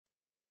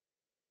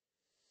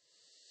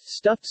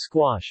Stuffed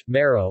squash,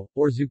 marrow,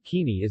 or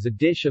zucchini is a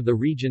dish of the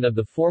region of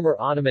the former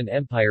Ottoman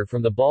Empire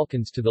from the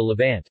Balkans to the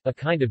Levant, a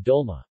kind of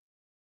dolma.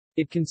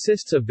 It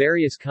consists of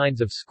various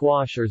kinds of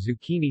squash or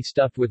zucchini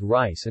stuffed with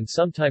rice and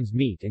sometimes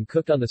meat and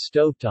cooked on the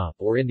stovetop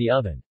or in the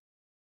oven.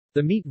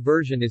 The meat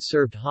version is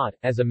served hot,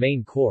 as a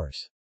main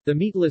course. The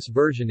meatless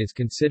version is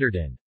considered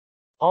an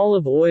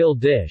olive oil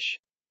dish,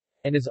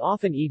 and is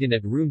often eaten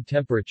at room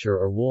temperature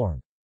or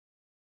warm.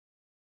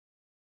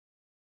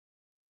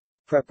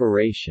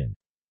 Preparation.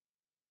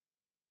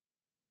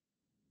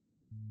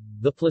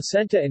 The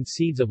placenta and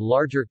seeds of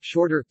larger,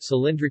 shorter,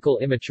 cylindrical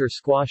immature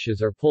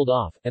squashes are pulled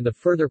off, and the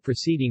further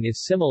proceeding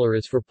is similar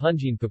as for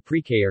punjin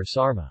paprikae or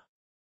sarma.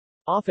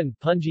 Often,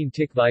 punjin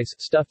tikvis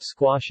stuffed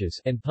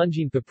squashes and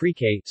punjin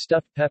paprikae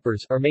stuffed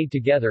peppers are made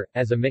together,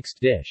 as a mixed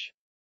dish.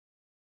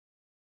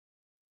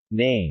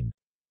 Name.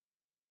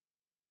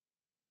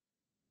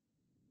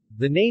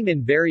 The name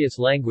in various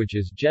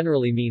languages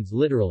generally means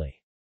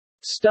literally,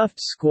 stuffed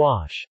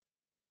squash.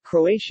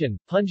 Croatian,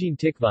 Punjin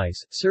tikvis,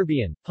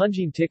 Serbian,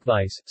 Punjin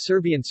tikvis,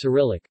 Serbian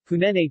Cyrillic,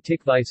 Punene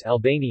tikvis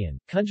Albanian,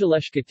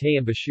 Kunjaleshka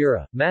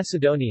Tayambashura,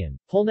 Macedonian,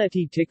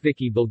 Polneti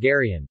tikviki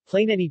Bulgarian,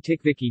 Planeni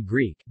tikviki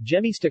Greek,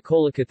 Gemista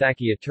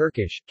Kolakathakia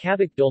Turkish,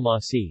 Kavik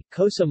dolmasi,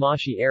 Kousa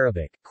Mahshi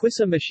Arabic,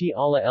 Kousa Mahshi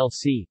ala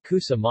lc,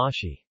 Kousa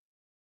Mahshi.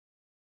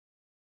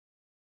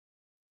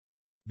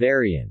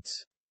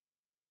 Variants.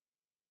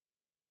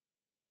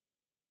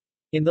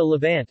 In the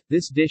Levant,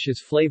 this dish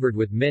is flavored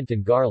with mint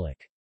and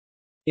garlic.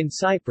 In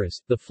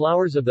Cyprus, the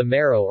flowers of the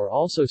marrow are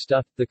also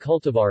stuffed. The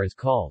cultivar is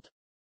called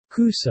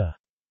Kousa.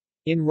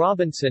 In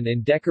Robinson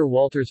and Decker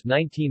Walters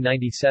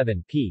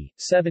 1997 p.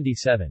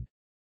 77.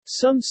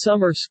 Some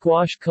summer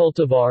squash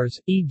cultivars,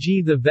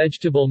 e.g. the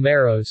vegetable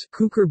marrows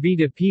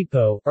cucurbita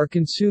pepo, are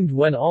consumed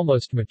when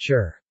almost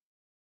mature.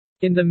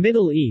 In the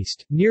Middle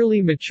East,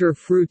 nearly mature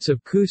fruits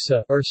of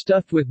kousa are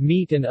stuffed with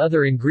meat and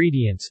other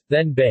ingredients,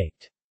 then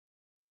baked.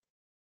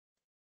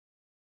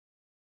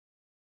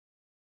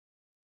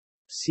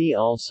 See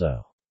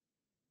also: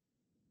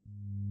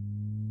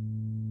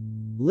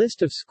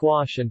 List of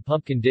squash and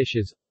pumpkin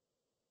dishes,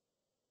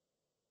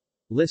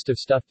 List of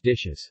stuffed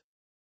dishes.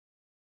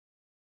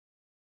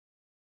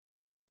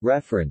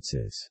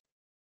 References.